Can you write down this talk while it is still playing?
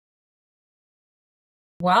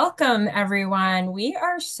Welcome, everyone. We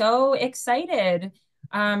are so excited.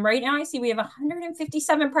 Right now, I see we have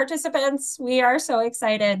 157 participants. We are so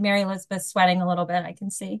excited. Mary Elizabeth's sweating a little bit, I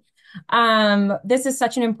can see. This is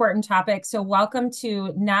such an important topic. So, welcome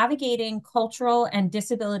to Navigating Cultural and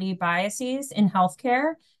Disability Biases in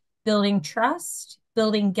Healthcare, Building Trust,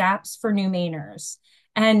 Building Gaps for New Mainers.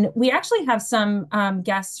 And we actually have some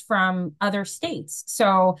guests from other states.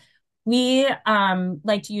 So, we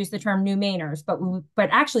like to use the term New Mainers, but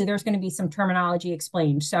actually there's going to be some terminology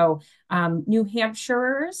explained. So New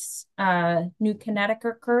Hampshirers, New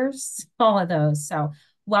Connecticuters, all of those. So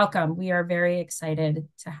welcome. We are very excited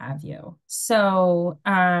to have you. So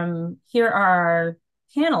here are our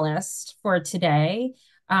panelists for today.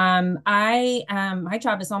 My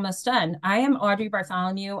job is almost done. I am Audrey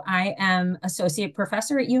Bartholomew. I am associate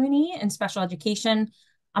professor at UNE in special education.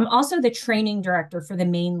 I'm also the training director for the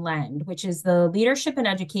Maine LEND, which is the Leadership and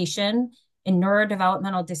Education in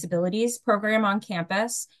Neurodevelopmental Disabilities program on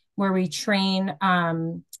campus, where we train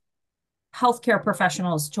healthcare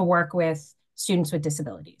professionals to work with students with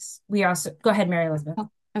disabilities. We also, go ahead, Mary Elizabeth. Oh,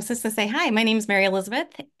 I was just going to say, hi, my name is Mary Elizabeth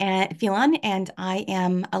Phelan, and I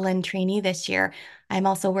am a LEND trainee this year. I'm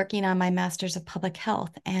also working on my Master's of Public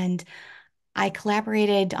Health, and I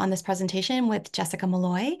collaborated on this presentation with Jessica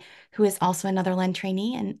Malloy, who is also another LEND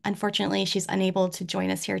trainee, and unfortunately, she's unable to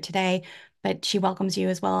join us here today, but she welcomes you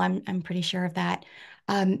as well. I'm pretty sure of that.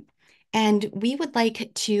 Um, and we would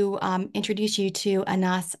like to introduce you to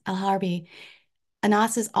Anas El-Harbi.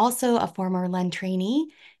 Anas is also a former LEND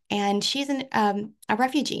trainee, and she's a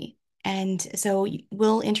refugee. And so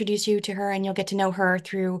we'll introduce you to her, and you'll get to know her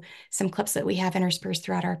through some clips that we have interspersed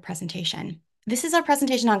throughout our presentation. This is our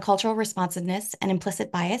presentation on cultural responsiveness and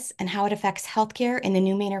implicit bias and how it affects healthcare in the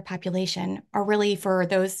New Mainer population, or really for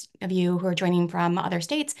those of you who are joining from other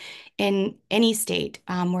states, in any state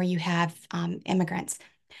where you have immigrants.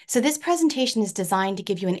 So this presentation is designed to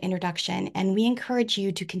give you an introduction, and we encourage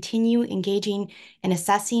you to continue engaging in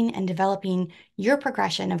assessing and developing your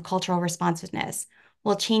progression of cultural responsiveness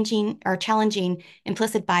while changing or challenging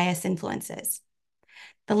implicit bias influences.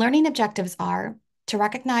 The learning objectives are to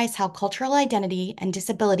recognize how cultural identity and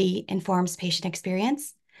disability informs patient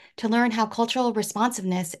experience, to learn how cultural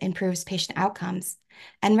responsiveness improves patient outcomes,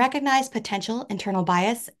 and recognize potential internal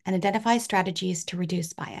bias and identify strategies to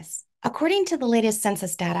reduce bias. According to the latest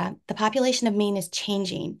census data, the population of Maine is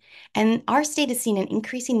changing, and our state has seen an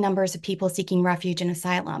increasing numbers of people seeking refuge and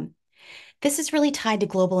asylum. This is really tied to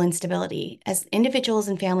global instability, as individuals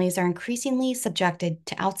and families are increasingly subjected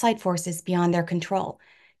to outside forces beyond their control,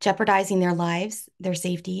 jeopardizing their lives, their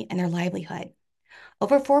safety, and their livelihood.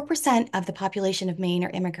 Over 4% of the population of Maine are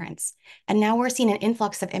immigrants, and now we're seeing an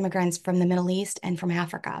influx of immigrants from the Middle East and from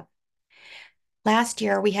Africa. Last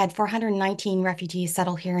year, we had 419 refugees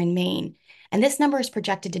settle here in Maine, and this number is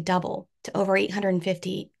projected to double to over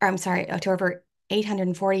 850, or I'm sorry, to over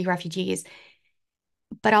 840 refugees.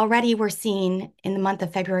 But already we're seeing in the month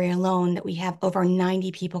of February alone that we have over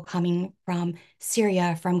 90 people coming from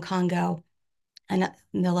Syria, from Congo, and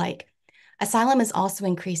the like. Asylum is also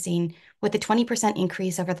increasing with a 20%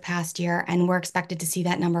 increase over the past year, and we're expected to see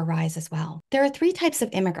that number rise as well. There are three types of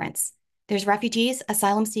immigrants. There's refugees,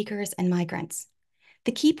 asylum seekers, and migrants.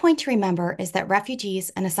 The key point to remember is that refugees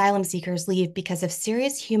and asylum seekers leave because of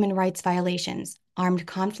serious human rights violations, armed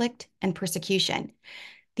conflict, and persecution.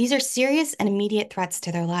 These are serious and immediate threats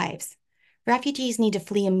to their lives. Refugees need to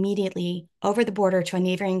flee immediately over the border to a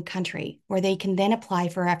neighboring country where they can then apply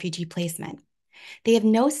for refugee placement. They have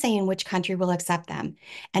no say in which country will accept them,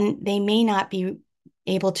 and they may not be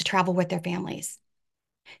able to travel with their families.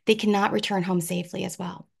 They cannot return home safely as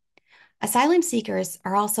well. Asylum seekers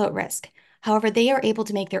are also at risk. However, they are able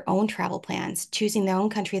to make their own travel plans, choosing their own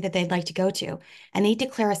country that they'd like to go to, and they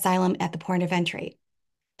declare asylum at the point of entry.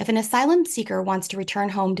 If an asylum seeker wants to return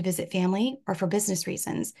home to visit family or for business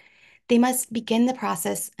reasons, they must begin the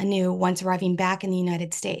process anew once arriving back in the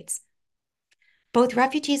United States. Both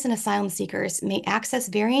refugees and asylum seekers may access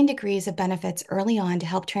varying degrees of benefits early on to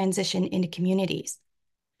help transition into communities.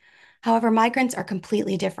 However, migrants are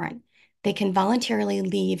completely different. They can voluntarily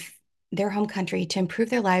leave their home country to improve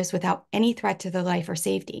their lives without any threat to their life or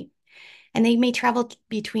safety. And they may travel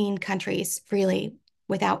between countries freely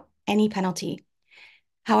without any penalty.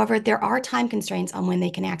 However, there are time constraints on when they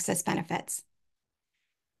can access benefits.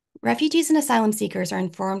 Refugees and asylum seekers are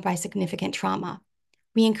informed by significant trauma.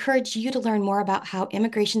 We encourage you to learn more about how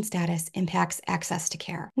immigration status impacts access to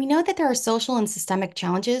care. We know that there are social and systemic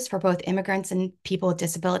challenges for both immigrants and people with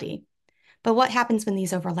disability. But what happens when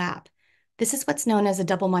these overlap? This is what's known as a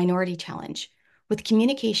double minority challenge, with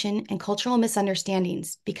communication and cultural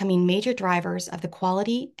misunderstandings becoming major drivers of the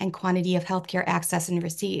quality and quantity of healthcare access and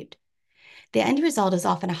received. The end result is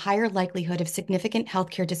often a higher likelihood of significant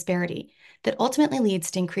healthcare disparity that ultimately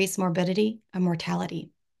leads to increased morbidity and mortality.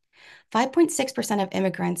 5.6% of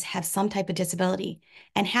immigrants have some type of disability,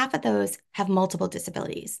 and half of those have multiple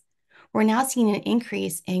disabilities. We're now seeing an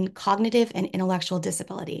increase in cognitive and intellectual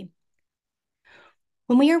disability.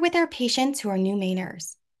 When we are with our patients who are new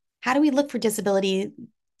Mainers, how do we look for disabilities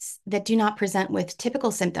that do not present with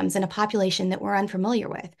typical symptoms in a population that we're unfamiliar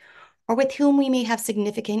with, or with whom we may have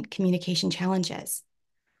significant communication challenges?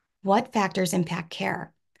 What factors impact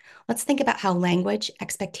care? Let's think about how language,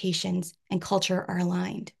 expectations, and culture are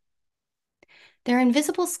aligned. There are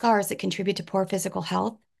invisible scars that contribute to poor physical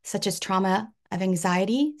health, such as trauma of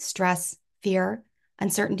anxiety, stress, fear,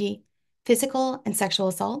 uncertainty, physical and sexual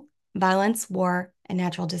assault, violence, war, and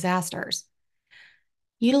natural disasters.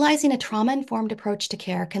 Utilizing a trauma-informed approach to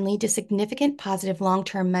care can lead to significant positive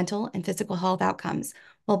long-term mental and physical health outcomes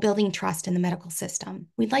while building trust in the medical system.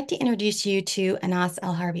 We'd like to introduce you to Anas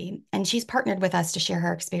El-Harbi, and she's partnered with us to share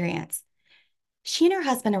her experience. She and her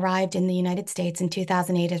husband arrived in the United States in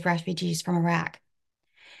 2008 as refugees from Iraq.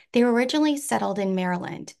 They were originally settled in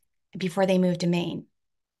Maryland before they moved to Maine.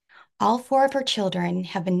 All four of her children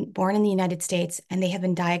have been born in the United States, and they have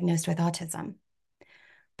been diagnosed with autism.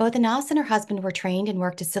 Both Anas and her husband were trained and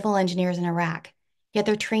worked as civil engineers in Iraq, yet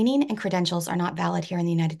their training and credentials are not valid here in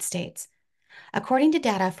the United States. According to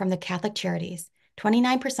data from the Catholic Charities,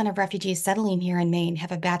 29% of refugees settling here in Maine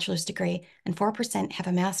have a bachelor's degree and 4% have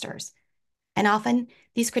a master's. And often,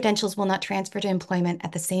 these credentials will not transfer to employment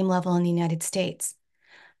at the same level in the United States.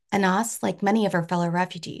 Anas, like many of her fellow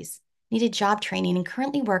refugees, needed job training and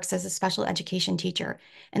currently works as a special education teacher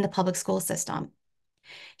in the public school system.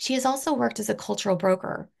 She has also worked as a cultural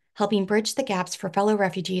broker, helping bridge the gaps for fellow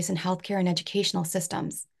refugees in healthcare and educational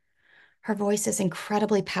systems. Her voice is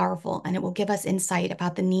incredibly powerful, and it will give us insight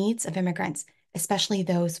about the needs of immigrants, especially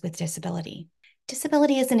those with disability.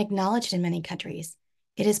 Disability isn't acknowledged in many countries.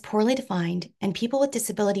 It is poorly defined, and people with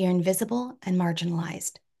disability are invisible and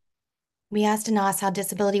marginalized. We asked Anas how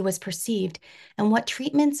disability was perceived and what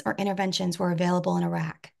treatments or interventions were available in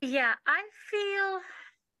Iraq. Yeah, I feel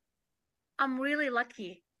I'm really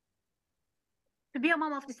lucky to be a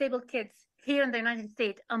mom of disabled kids here in the United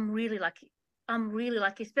States. I'm really lucky. I'm really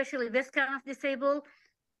lucky, especially this kind of disability.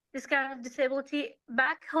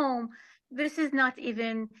 Back home, this is not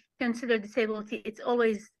even considered disability.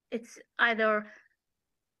 It's either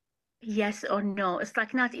yes or no. It's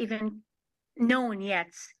like not even known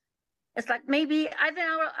yet. It's like maybe I've been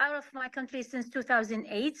out of my country since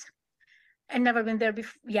 2008 and never been there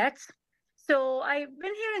yet. So I've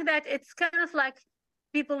been hearing that it's kind of like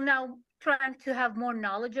people now trying to have more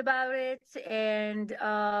knowledge about it, and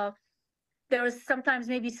there is sometimes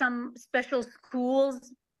maybe some special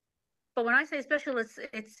schools. But when I say special,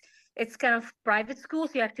 it's kind of private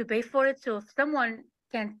schools. You have to pay for it. So if someone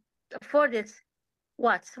can't afford it,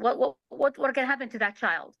 what can happen to that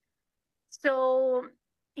child? So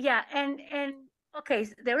yeah, and okay,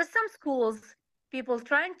 there are some schools people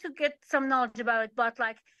trying to get some knowledge about it, but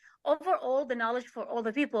like overall, the knowledge for all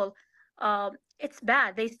the people, it's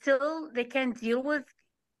bad. They can't deal with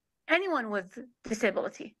anyone with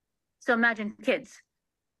disability. So imagine kids.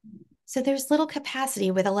 So there's little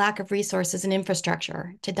capacity with a lack of resources and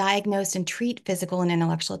infrastructure to diagnose and treat physical and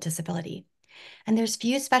intellectual disability. And there's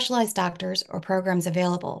few specialized doctors or programs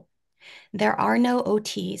available. There are no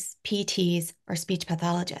OTs, PTs, or speech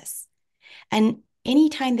pathologists. And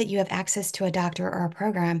anytime that you have access to a doctor or a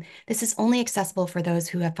program, this is only accessible for those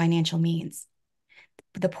who have financial means.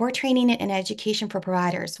 The poor training and education for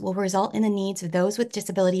providers will result in the needs of those with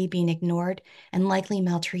disability being ignored and likely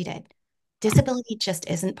maltreated. Disability just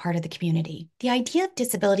isn't part of the community. The idea of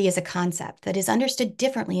disability is a concept that is understood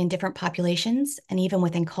differently in different populations and even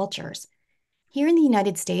within cultures. Here in the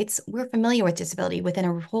United States, we're familiar with disability within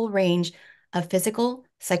a whole range of physical,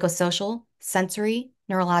 psychosocial, sensory,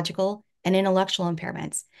 neurological, and intellectual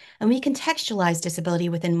impairments, and we contextualize disability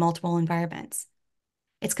within multiple environments.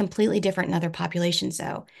 It's completely different in other populations,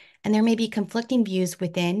 though, and there may be conflicting views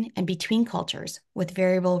within and between cultures with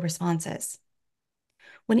variable responses.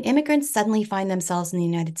 When immigrants suddenly find themselves in the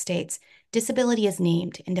United States, disability is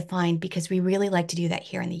named and defined because we really like to do that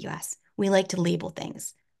here in the US. We like to label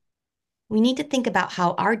things. We need to think about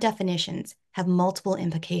how our definitions have multiple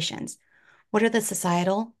implications. What are the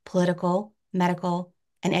societal, political, medical,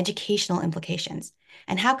 and educational implications?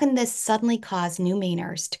 And how can this suddenly cause new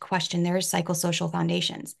Mainers to question their psychosocial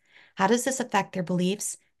foundations? How does this affect their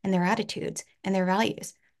beliefs and their attitudes and their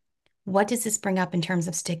values? What does this bring up in terms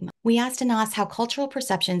of stigma? We asked Anas how cultural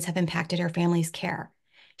perceptions have impacted her family's care.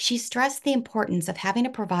 She stressed the importance of having a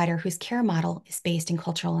provider whose care model is based in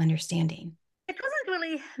cultural understanding. It wasn't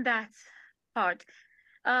really that hard.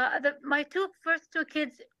 My first two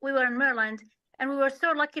kids, we were in Maryland, and we were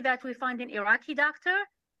so lucky that we found an Iraqi doctor.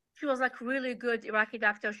 She was like really good Iraqi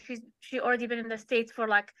doctor. She already been in the States for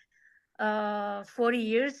like 40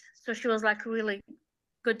 years, so she was like really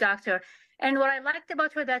good doctor. And what I liked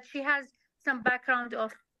about her that she has some background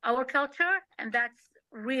of our culture, and that's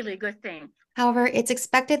really good thing. However, it's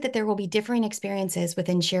expected that there will be differing experiences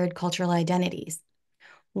within shared cultural identities.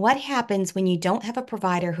 What happens when you don't have a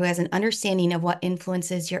provider who has an understanding of what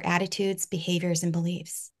influences your attitudes, behaviors, and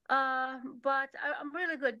beliefs? But I'm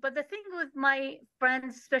really good. But the thing with my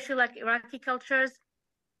friends, especially like Iraqi cultures,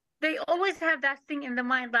 they always have that thing in the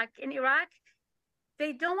mind. Like in Iraq,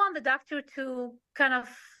 they don't want the doctor to kind of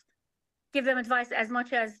give them advice as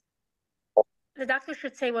much as the doctor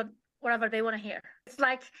should say whatever they want to hear. It's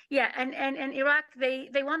like, yeah, and in Iraq, they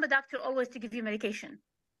want the doctor always to give you medication.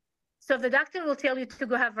 So if the doctor will tell you to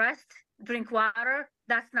go have rest, drink water,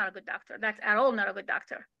 that's not a good doctor. That's at all not a good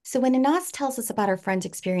doctor. So when Anas tells us about her friend's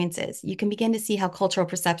experiences, you can begin to see how cultural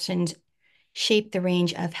perceptions shape the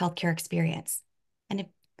range of healthcare experience. And if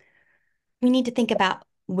we need to think about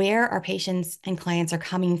where our patients and clients are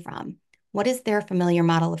coming from. What is their familiar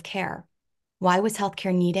model of care? Why was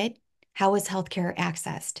healthcare needed? How was healthcare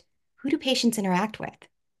accessed? Who do patients interact with?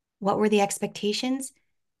 What were the expectations?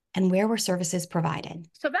 And where were services provided?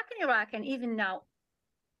 So back in Iraq, and even now,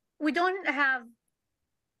 we don't have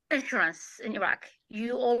insurance in Iraq.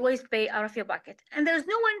 You always pay out of your pocket. And there's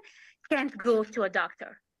no one can't go to a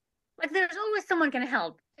doctor. Like there's always someone can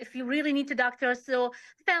help if you really need a doctor. So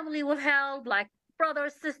family will help, like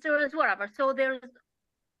brothers, sisters, whatever. So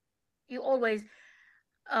you always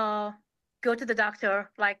go to the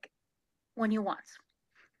doctor like when you want.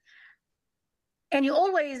 And you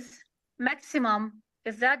always maximum,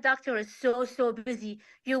 if that doctor is so busy,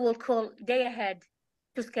 you will call day ahead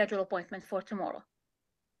to schedule appointment for tomorrow.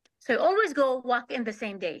 So you always go walk in the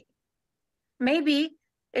same day. Maybe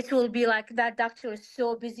it will be like that doctor is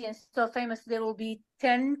so busy and so famous, there will be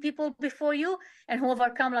 10 people before you, and whoever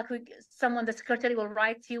come, like someone, the secretary will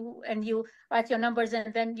write you, and you write your numbers,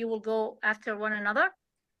 and then you will go after one another.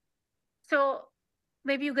 So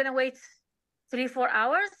maybe you're gonna wait 3-4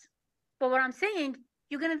 hours, but what I'm saying,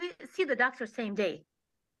 you're gonna see the doctor same day.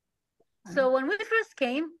 So when we first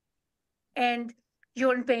came and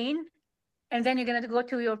you're in pain, and then you're gonna go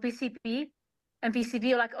to your PCP, and PCP,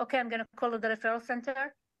 you're like, okay, I'm gonna call the referral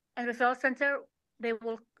center, and referral center, they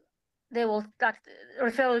will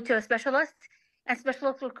refer you to a specialist, and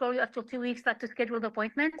specialist will call you after 2 weeks, like to schedule the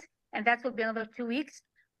appointment, and that will be another 2 weeks.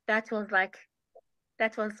 That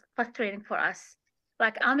was frustrating for us.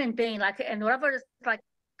 Like I'm in pain, like, and whatever is like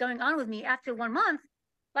going on with me after 1 month,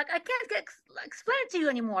 like I can't explain it to you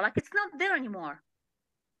anymore. Like it's not there anymore.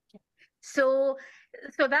 So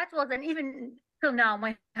that was, and even till now,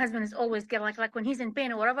 my husband is always getting like when he's in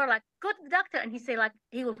pain or whatever, like go to the doctor, and he say like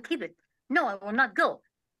he will keep it. No, I will not go,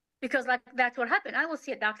 because like that's what happened. I will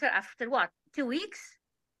see a doctor after what, 2 weeks.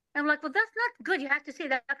 And I'm like, well, that's not good. You have to see a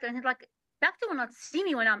doctor. And he's like, doctor will not see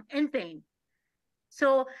me when I'm in pain.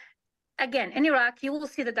 So again, in Iraq, you will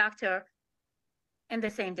see the doctor in the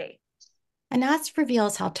same day. Anas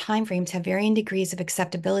reveals how timeframes have varying degrees of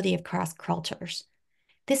acceptability across cultures.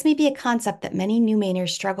 This may be a concept that many new Mainers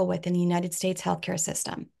struggle with in the United States healthcare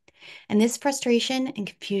system. And this frustration and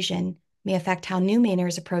confusion may affect how new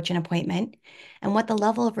Mainers approach an appointment and what the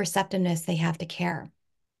level of receptiveness they have to care.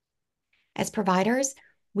 As providers,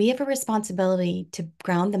 we have a responsibility to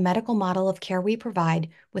ground the medical model of care we provide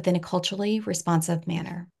within a culturally responsive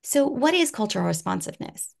manner. So, what is cultural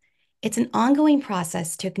responsiveness? It's an ongoing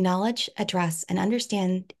process to acknowledge, address, and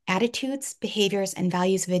understand attitudes, behaviors, and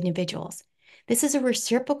values of individuals. This is a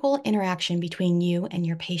reciprocal interaction between you and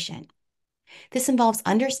your patient. This involves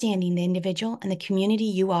understanding the individual and the community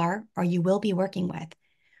you are or you will be working with.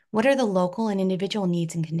 What are the local and individual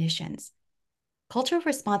needs and conditions? Cultural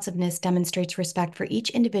responsiveness demonstrates respect for each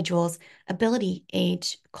individual's ability,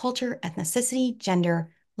 age, culture, ethnicity,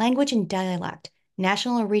 gender, language and dialect,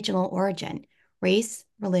 national or regional origin, race,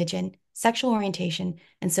 religion, sexual orientation,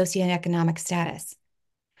 and socioeconomic status.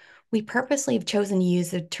 We purposely have chosen to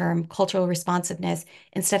use the term cultural responsiveness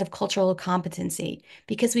instead of cultural competency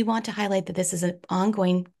because we want to highlight that this is an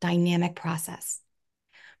ongoing dynamic process.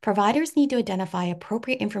 Providers need to identify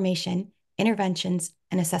appropriate information, interventions,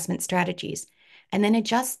 and assessment strategies, and then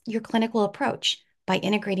adjust your clinical approach by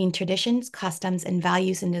integrating traditions, customs, and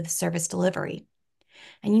values into the service delivery.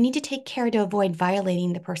 And you need to take care to avoid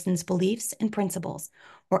violating the person's beliefs and principles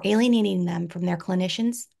or alienating them from their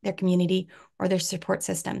clinicians, their community, or their support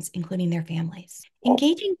systems, including their families.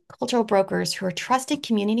 Engaging cultural brokers who are trusted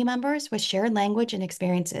community members with shared language and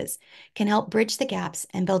experiences can help bridge the gaps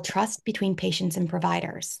and build trust between patients and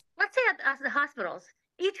providers. Let's say at the hospitals,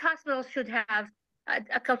 each hospital should have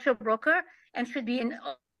a cultural broker and should be in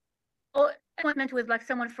appointment with like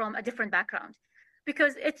someone from a different background,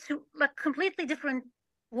 because it's like completely different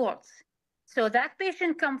worlds. So that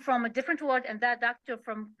patient come from a different world and that doctor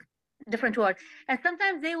from different world, and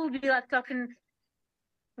sometimes they will be like talking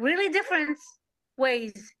really different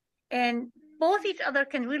ways, and both each other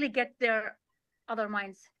can really get their other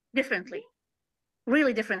minds differently,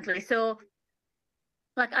 really differently. So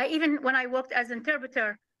like I even when I worked as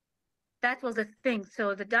interpreter, that was a thing.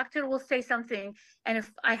 So the doctor will say something, and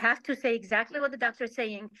if I have to say exactly what the doctor is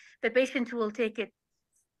saying, the patient will take it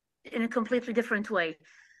in a completely different way.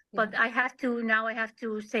 But I have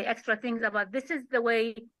to say extra things about this is the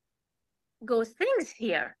way goes things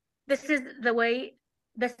here. This is the way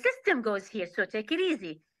the system goes here. So take it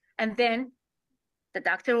easy. And then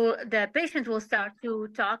the patient will start to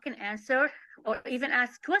talk and answer or even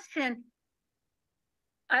ask question.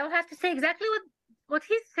 I will have to say exactly what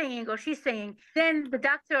he's saying or she's saying. Then the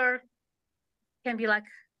doctor can be like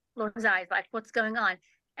close eyes, like what's going on.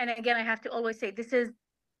 And again, I have to always say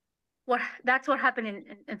that's what happened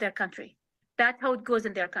in their country. That's how it goes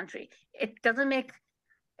in their country. It doesn't make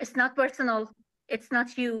it's not personal. It's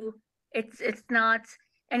not you. It's not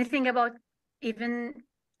anything about even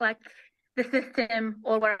like the system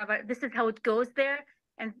or whatever. This is how it goes there,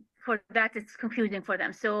 and for that, it's confusing for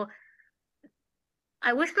them. So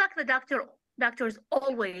I wish like the doctors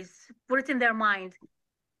always put it in their mind.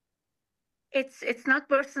 It's not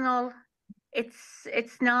personal.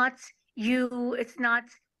 It's not you. It's not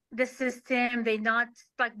the system. They're not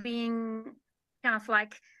like being kind of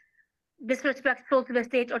like disrespectful to the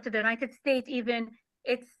state or to the United States even.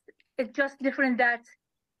 It's it's just different that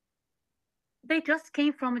they just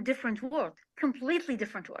came from a different world, completely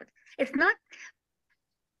different world. It's not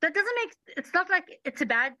that doesn't make it's not like it's a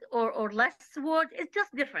bad or less word. It's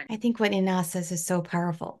just different. I think what Inas says is so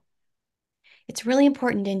powerful. It's really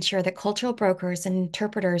important to ensure that cultural brokers and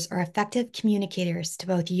interpreters are effective communicators to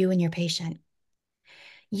both you and your patient.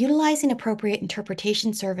 Utilizing appropriate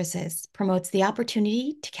interpretation services promotes the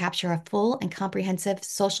opportunity to capture a full and comprehensive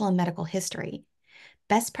social and medical history.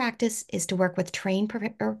 Best practice is to work with trained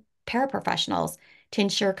paraprofessionals to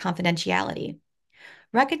ensure confidentiality.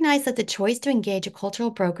 Recognize that the choice to engage a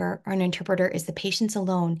cultural broker or an interpreter is the patient's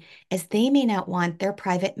alone, as they may not want their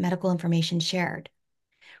private medical information shared.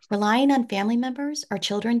 Relying on family members or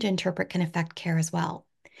children to interpret can affect care as well.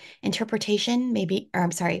 Information may be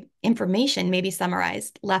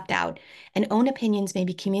summarized, left out, and own opinions may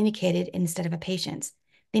be communicated instead of a patient's.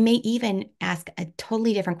 They may even ask a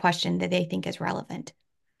totally different question that they think is relevant.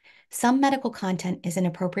 Some medical content is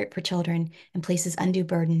inappropriate for children and places undue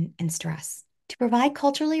burden and stress. To provide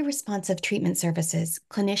culturally responsive treatment services,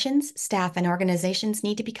 clinicians, staff, and organizations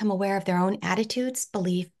need to become aware of their own attitudes,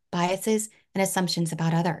 beliefs, biases, and assumptions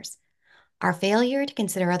about others. Our failure to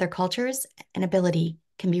consider other cultures and ability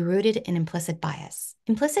can be rooted in implicit bias.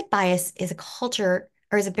 Implicit bias is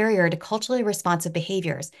a barrier to culturally responsive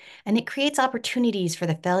behaviors, and it creates opportunities for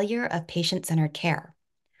the failure of patient-centered care.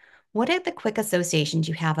 What are the quick associations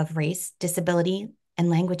you have of race, disability,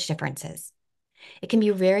 and language differences? It can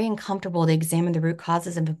be very uncomfortable to examine the root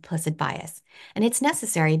causes of implicit bias, and it's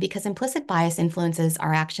necessary because implicit bias influences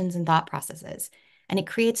our actions and thought processes, and it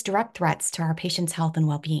creates direct threats to our patients' health and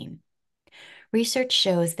well-being. Research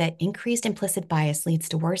shows that increased implicit bias leads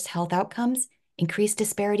to worse health outcomes, increased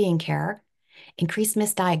disparity in care, increased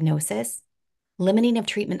misdiagnosis, limiting of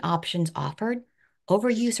treatment options offered,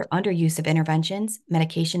 overuse or underuse of interventions,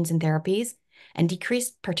 medications, and therapies, and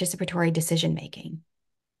decreased participatory decision-making.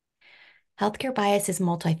 Healthcare bias is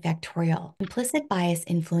multifactorial. Implicit bias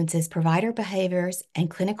influences provider behaviors and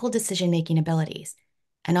clinical decision-making abilities,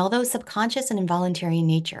 and although subconscious and involuntary in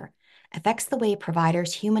nature, affects the way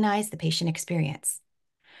providers humanize the patient experience.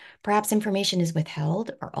 Perhaps information is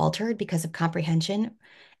withheld or altered because of comprehension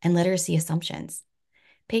and literacy assumptions.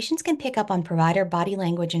 Patients can pick up on provider body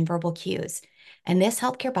language and verbal cues, and this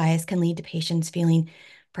healthcare bias can lead to patients feeling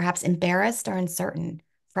perhaps embarrassed or uncertain,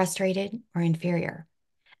 frustrated or inferior.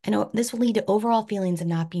 And this will lead to overall feelings of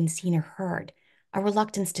not being seen or heard, a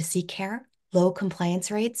reluctance to seek care, low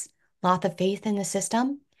compliance rates, loss of faith in the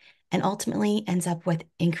system, and ultimately ends up with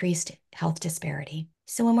increased health disparity.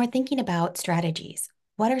 So when we're thinking about strategies,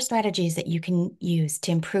 what are strategies that you can use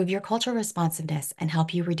to improve your cultural responsiveness and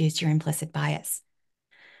help you reduce your implicit bias?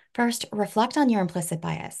 First, reflect on your implicit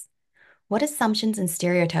bias. What assumptions and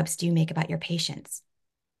stereotypes do you make about your patients?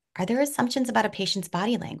 Are there assumptions about a patient's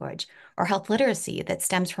body language or health literacy that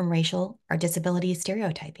stems from racial or disability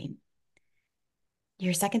stereotyping?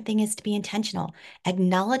 Your second thing is to be intentional.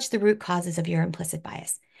 Acknowledge the root causes of your implicit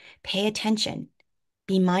bias. Pay attention.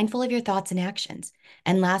 Be mindful of your thoughts and actions.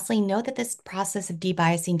 And lastly, know that this process of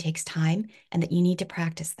debiasing takes time and that you need to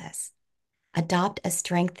practice this. Adopt a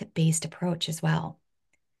strength-based approach as well.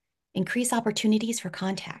 Increase opportunities for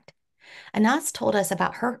contact. Anas told us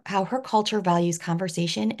about how her culture values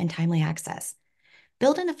conversation and timely access.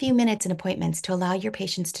 Build in a few minutes in appointments to allow your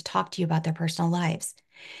patients to talk to you about their personal lives.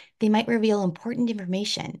 They might reveal important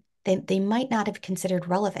information that they might not have considered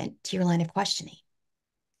relevant to your line of questioning.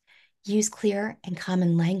 Use clear and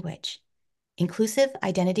common language. Inclusive,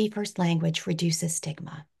 identity-first language reduces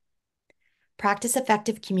stigma. Practice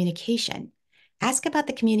effective communication. Ask about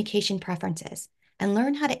the communication preferences and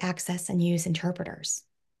learn how to access and use interpreters.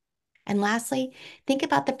 And lastly, think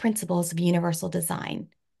about the principles of universal design.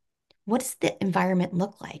 What does the environment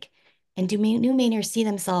look like? And do new Mainers see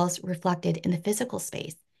themselves reflected in the physical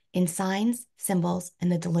space, in signs, symbols,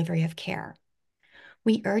 and the delivery of care?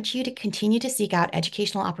 We urge you to continue to seek out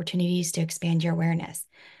educational opportunities to expand your awareness.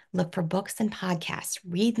 Look for books and podcasts,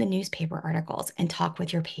 read the newspaper articles, and talk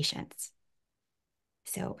with your patients.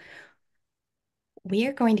 So we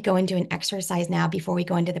are going to go into an exercise now before we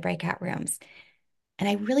go into the breakout rooms. And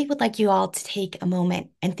I really would like you all to take a moment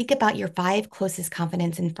and think about your 5 closest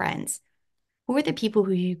confidants and friends. Who are the people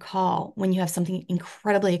who you call when you have something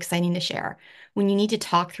incredibly exciting to share? When you need to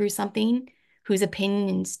talk through something, whose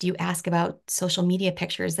opinions do you ask about social media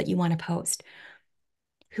pictures that you want to post?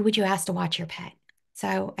 Who would you ask to watch your pet?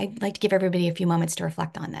 So I'd like to give everybody a few moments to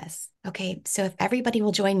reflect on this. Okay, so if everybody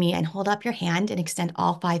will join me and hold up your hand and extend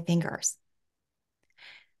all 5 fingers.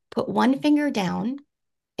 Put one finger down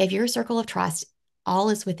if your circle of trust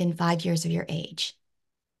all is within 5 years of your age.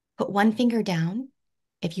 Put one finger down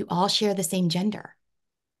if you all share the same gender.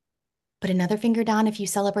 Put another finger down if you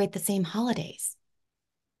celebrate the same holidays.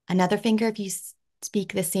 Another finger if you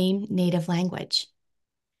speak the same native language.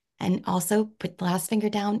 And also put the last finger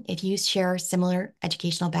down if you share similar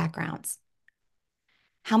educational backgrounds.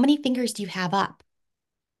 How many fingers do you have up?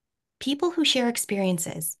 People who share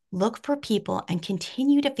experiences look for people and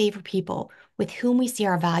continue to favor people with whom we see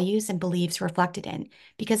our values and beliefs reflected in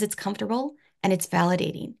because it's comfortable and it's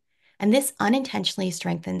validating. And this unintentionally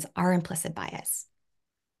strengthens our implicit bias.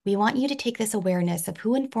 We want you to take this awareness of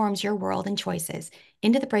who informs your world and choices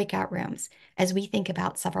into the breakout rooms as we think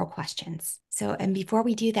about several questions. And before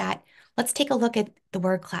we do that, let's take a look at the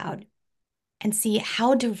word cloud and see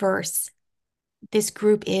how diverse this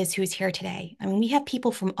group is who's here today. I mean, we have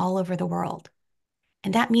people from all over the world.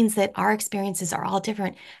 And that means that our experiences are all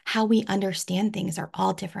different. How we understand things are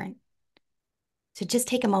all different. So just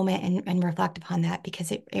take a moment and reflect upon that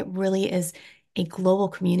because it really is a global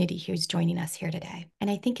community who's joining us here today. And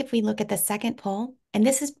I think if we look at the second poll, and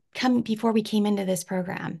this has come before we came into this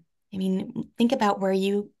program. I mean, think about where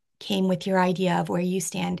you came with your idea of where you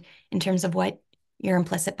stand in terms of what your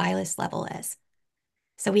implicit bias level is.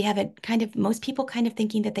 So we have it kind of, most people kind of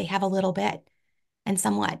thinking that they have a little bit and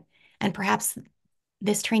somewhat. And perhaps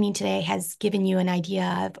this training today has given you an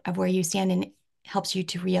idea of where you stand and helps you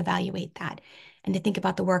to reevaluate that and to think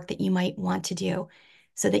about the work that you might want to do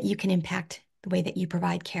so that you can impact the way that you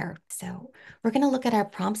provide care. So we're going to look at our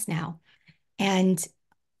prompts now. And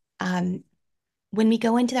when we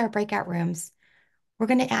go into our breakout rooms, we're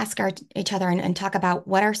going to ask each other and talk about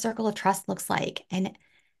what our circle of trust looks like and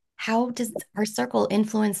how does our circle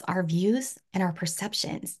influence our views and our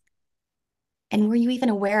perceptions? And were you even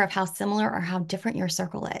aware of how similar or how different your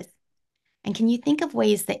circle is? And can you think of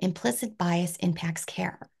ways that implicit bias impacts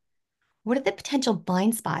care? What are the potential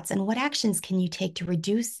blind spots and what actions can you take to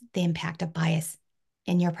reduce the impact of bias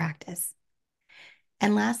in your practice?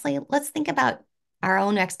 And lastly, let's think about our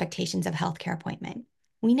own expectations of healthcare appointment.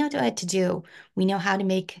 We know what to do. We know how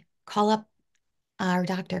to call up our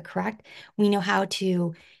doctor, correct? We know how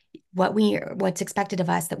to, what's expected of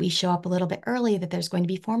us, that we show up a little bit early, that there's going to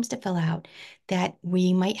be forms to fill out, that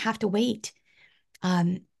we might have to wait.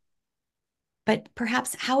 But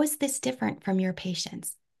perhaps how is this different from your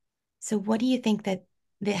patients? So what do you think that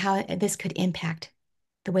how this could impact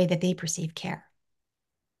the way that they perceive care?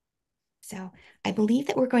 So I believe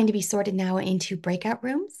that we're going to be sorted now into breakout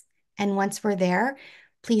rooms. And once we're there,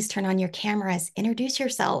 please turn on your cameras, introduce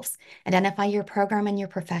yourselves, identify your program and your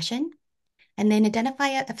profession, and then identify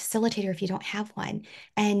a facilitator if you don't have one,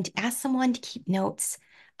 and ask someone to keep notes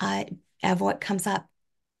of what comes up.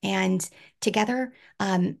 And together,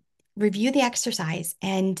 review the exercise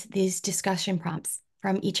and these discussion prompts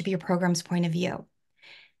from each of your program's point of view.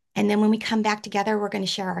 And then when we come back together, we're going to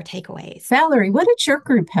share our takeaways. Valerie, what did your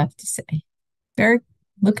group have to say? They're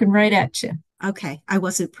looking right at you. Okay, I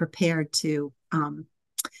wasn't prepared to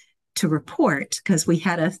report because we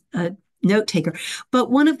had a note taker.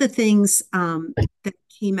 But one of the things that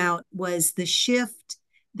came out was the shift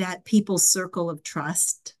that people's circle of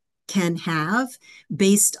trust can have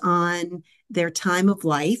based on their time of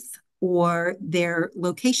life or their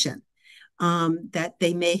location. That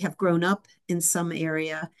they may have grown up in some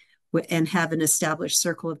area and have an established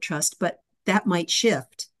circle of trust, but that might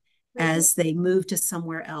shift as they move to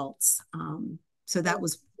somewhere else. So that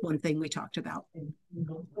was one thing we talked about.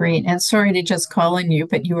 Great. And sorry to just call on you,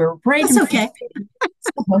 but you were right. That's okay.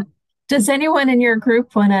 So, does anyone in your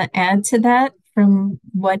group want to add to that from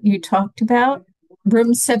what you talked about?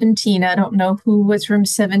 Room 17, I don't know who was room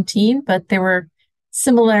 17, but there were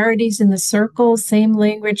similarities in the circle, same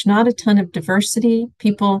language, not a ton of diversity.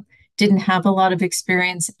 People didn't have a lot of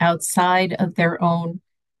experience outside of their own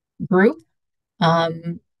group.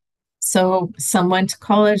 So some went to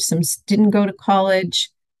college, some didn't go to college.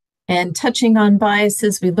 And touching on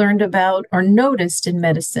biases we learned about or noticed in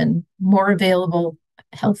medicine, more available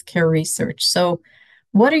healthcare research. So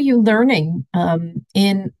what are you learning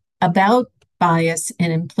in about bias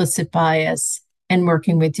and implicit bias and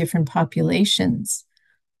working with different populations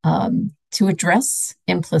to address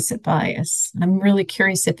implicit bias? I'm really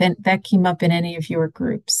curious if that came up in any of your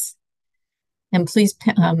groups. And please,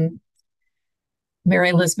 Mary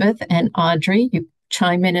Elizabeth and Audrey, you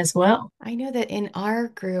chime in as well. I know that in our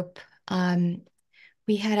group,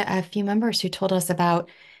 we had a few members who told us about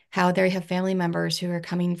how they have family members who are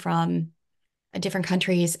coming from different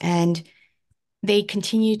countries and they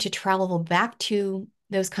continue to travel back to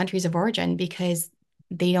those countries of origin because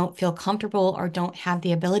they don't feel comfortable or don't have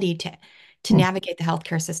the ability to navigate the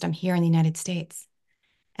healthcare system here in the United States.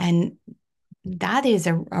 And that is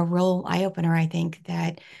a real eye-opener, I think,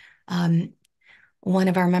 that one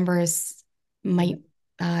of our members might,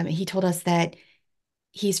 he told us that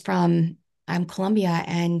he's from Colombia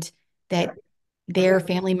and that their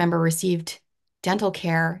family member received dental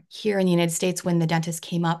care here in the United States when the dentist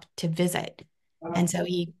came up to visit. And so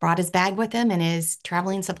he brought his bag with him and his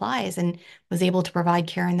traveling supplies and was able to provide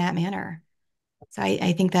care in that manner. So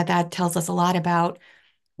I think that that tells us a lot about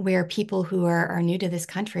where people who are new to this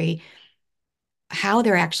country, how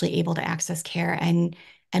they're actually able to access care and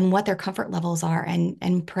what their comfort levels are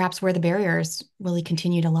and perhaps where the barriers really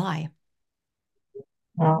continue to lie.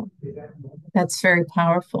 Wow, that's very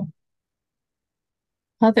powerful.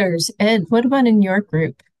 Others, Ed, what about in your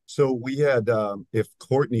group? So we had, if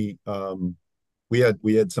Courtney, we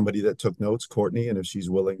had somebody that took notes, Courtney, and if she's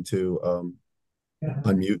willing to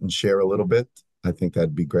unmute and share a little bit, I think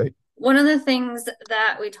that'd be great. One of the things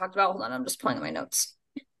that we talked about, hold on, I'm just pulling up my notes.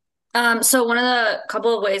 So one of the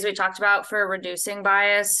couple of ways we talked about for reducing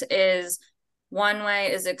bias is one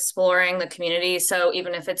way is exploring the community. So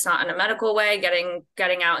even if it's not in a medical way, getting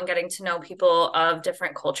out and getting to know people of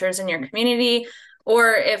different cultures in your community,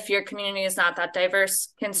 or if your community is not that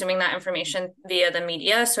diverse, consuming that information via the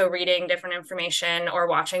media. So reading different information or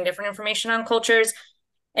watching different information on cultures.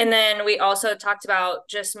 And then we also talked about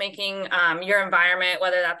just making your environment,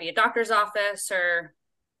 whether that be a doctor's office or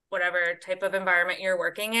whatever type of environment you're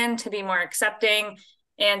working in, to be more accepting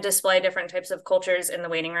and display different types of cultures in the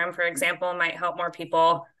waiting room, for example, might help more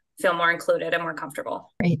people feel more included and more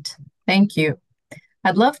comfortable. Great. Thank you.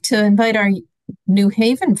 I'd love to invite our New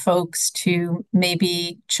Haven folks to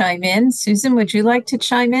maybe chime in. Susan, would you like to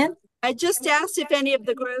chime in? I just asked if any of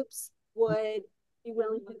the groups would be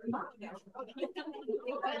willing to come up.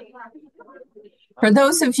 For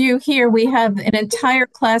those of you here, we have an entire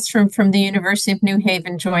classroom from the University of New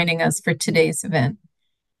Haven joining us for today's event.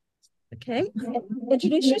 Okay,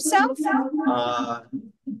 introduce yourself.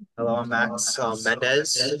 Hello, I'm Max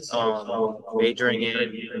Mendez, majoring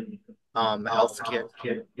in healthcare,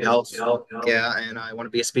 and I want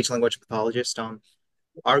to be a speech language pathologist.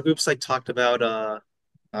 Our groups talked about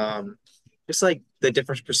just the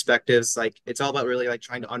different perspectives. It's all about really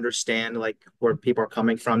trying to understand where people are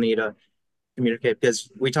coming from, need to communicate,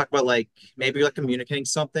 because we talk about maybe communicating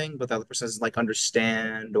something, but the other person doesn't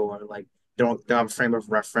understand or don't have a frame of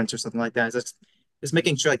reference or something like that. It's just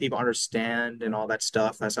making sure people understand and all that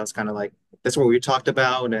stuff. That sounds kind of that's what we talked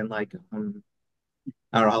about, and I don't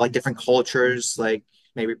know, how different cultures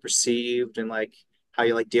maybe perceived, and how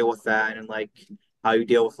you deal with that, and how you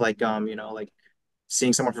deal with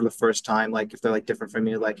seeing someone for the first time, if they're different from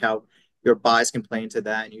you, how your bias can play into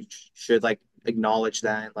that, and you should acknowledge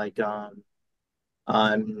that,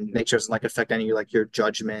 and make sure it doesn't affect any your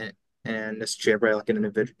judgment and it's treated by like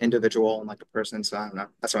an individual and like a person. So I don't know.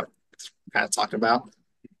 That's what it's kind of talking about.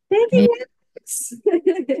 Thank Yeah.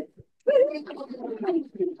 you.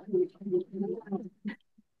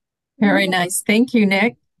 Very nice. Thank you,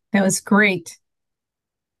 Nick. That was great.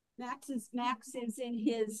 Max is in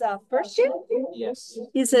his first year. Yes.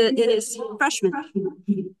 He's in his freshman.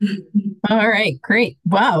 All right, great.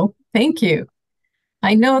 Wow, thank you.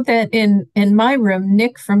 I know that in my room,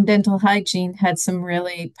 Nick from Dental Hygiene had some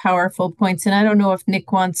really powerful points, and I don't know if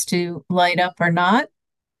Nick wants to light up or not.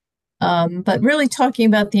 But really talking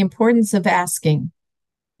about the importance of asking,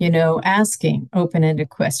 asking open-ended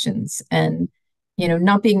questions and,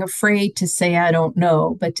 not being afraid to say, I don't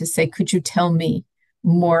know, but to say, could you tell me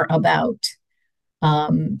more about?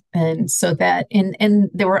 And so that, and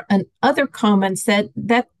there were other comments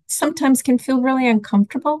that sometimes can feel really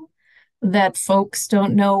uncomfortable, that folks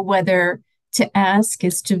don't know whether to ask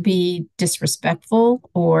is to be disrespectful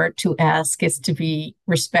or to ask is to be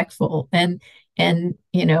respectful. And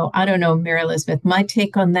I don't know, Mary Elizabeth, my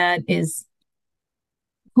take on that is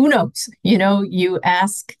who knows? You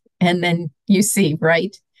ask and then you see,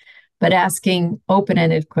 right? But asking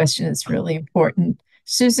open-ended questions is really important.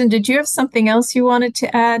 Susan, did you have something else you wanted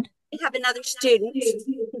to add? We have another student.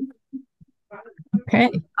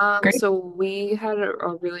 Okay, great. So we had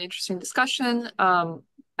a really interesting discussion.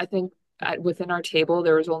 I think within our table,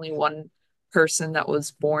 there was only one person that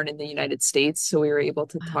was born in the United States. So we were able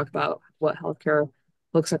to talk about what healthcare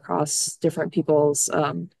looks across different people's,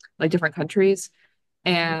 like different countries,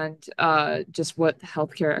 and just what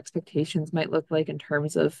healthcare expectations might look like in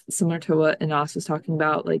terms of similar to what Anas was talking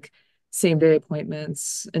about, like same day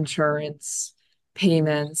appointments, insurance,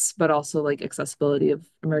 payments, but also like accessibility of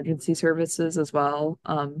emergency services as well.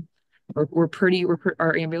 Our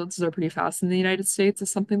ambulances are pretty fast in the United States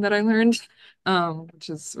is something that I learned, which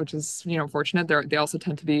is fortunate. They also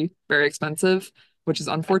tend to be very expensive, which is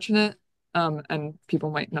unfortunate. And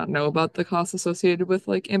people might not know about the costs associated with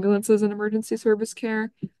like ambulances and emergency service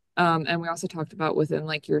care. And we also talked about within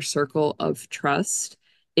like your circle of trust,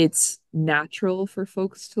 it's natural for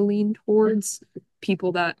folks to lean towards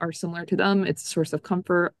people that are similar to them. It's a source of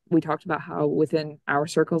comfort. We talked about how within our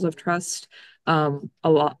circles of trust, a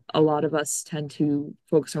lot of us tend to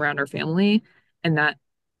focus around our family, and that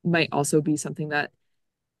might also be something that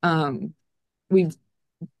we've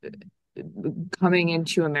coming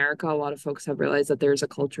into America, a lot of folks have realized that there's a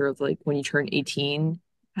culture of like when you turn 18,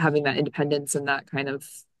 having that independence and that kind of,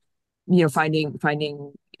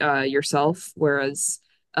 finding yourself. Whereas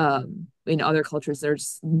in other cultures,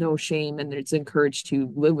 there's no shame and it's encouraged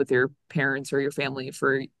to live with your parents or your family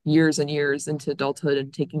for years and years into adulthood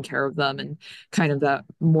and taking care of them and kind of that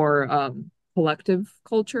more collective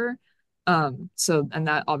culture. And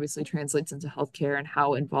that obviously translates into healthcare and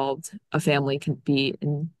how involved a family can be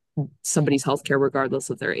in somebody's healthcare regardless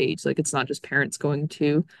of their age. Like it's not just parents going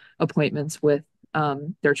to appointments with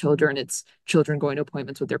their children, it's children going to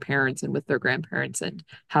appointments with their parents and with their grandparents and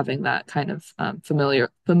having that kind of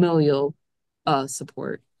familial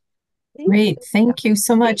support. Great. Thank you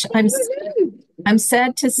so much. I'm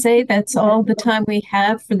sad to say that's all the time we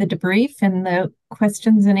have for the debrief and the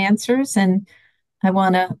questions and answers. And I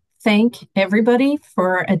want to thank everybody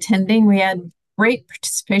for attending. We had great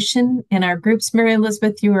participation in our groups. Mary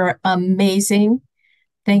Elizabeth, you were amazing.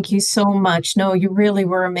 Thank you so much. No, you really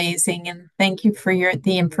were amazing. And thank you for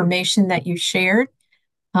the information that you shared.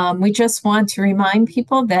 We just want to remind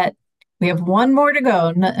people that we have one more to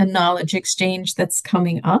go, a knowledge exchange that's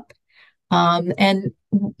coming up. And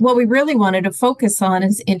what we really wanted to focus on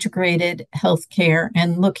is integrated healthcare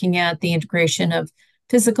and looking at the integration of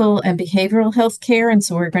physical and behavioral healthcare. And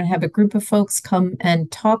so we're going to have a group of folks come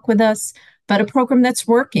and talk with us about a program that's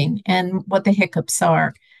working and what the hiccups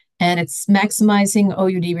are. And it's maximizing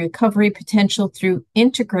OUD recovery potential through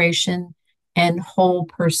integration and whole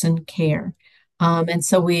person care. And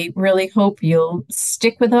so we really hope you'll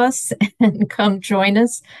stick with us and come join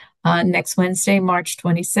us next Wednesday, March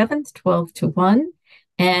 27th, 12 to 1.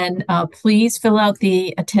 And please fill out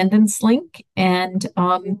the attendance link. And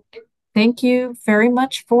thank you very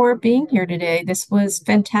much for being here today. This was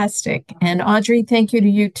fantastic. And Audrey, thank you to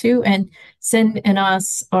you too. And Sin and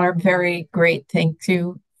us are very great. Thank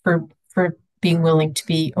you for being willing to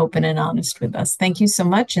be open and honest with us. Thank you so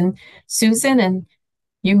much. And Susan and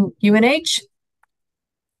UNH,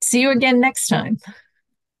 see you again next time.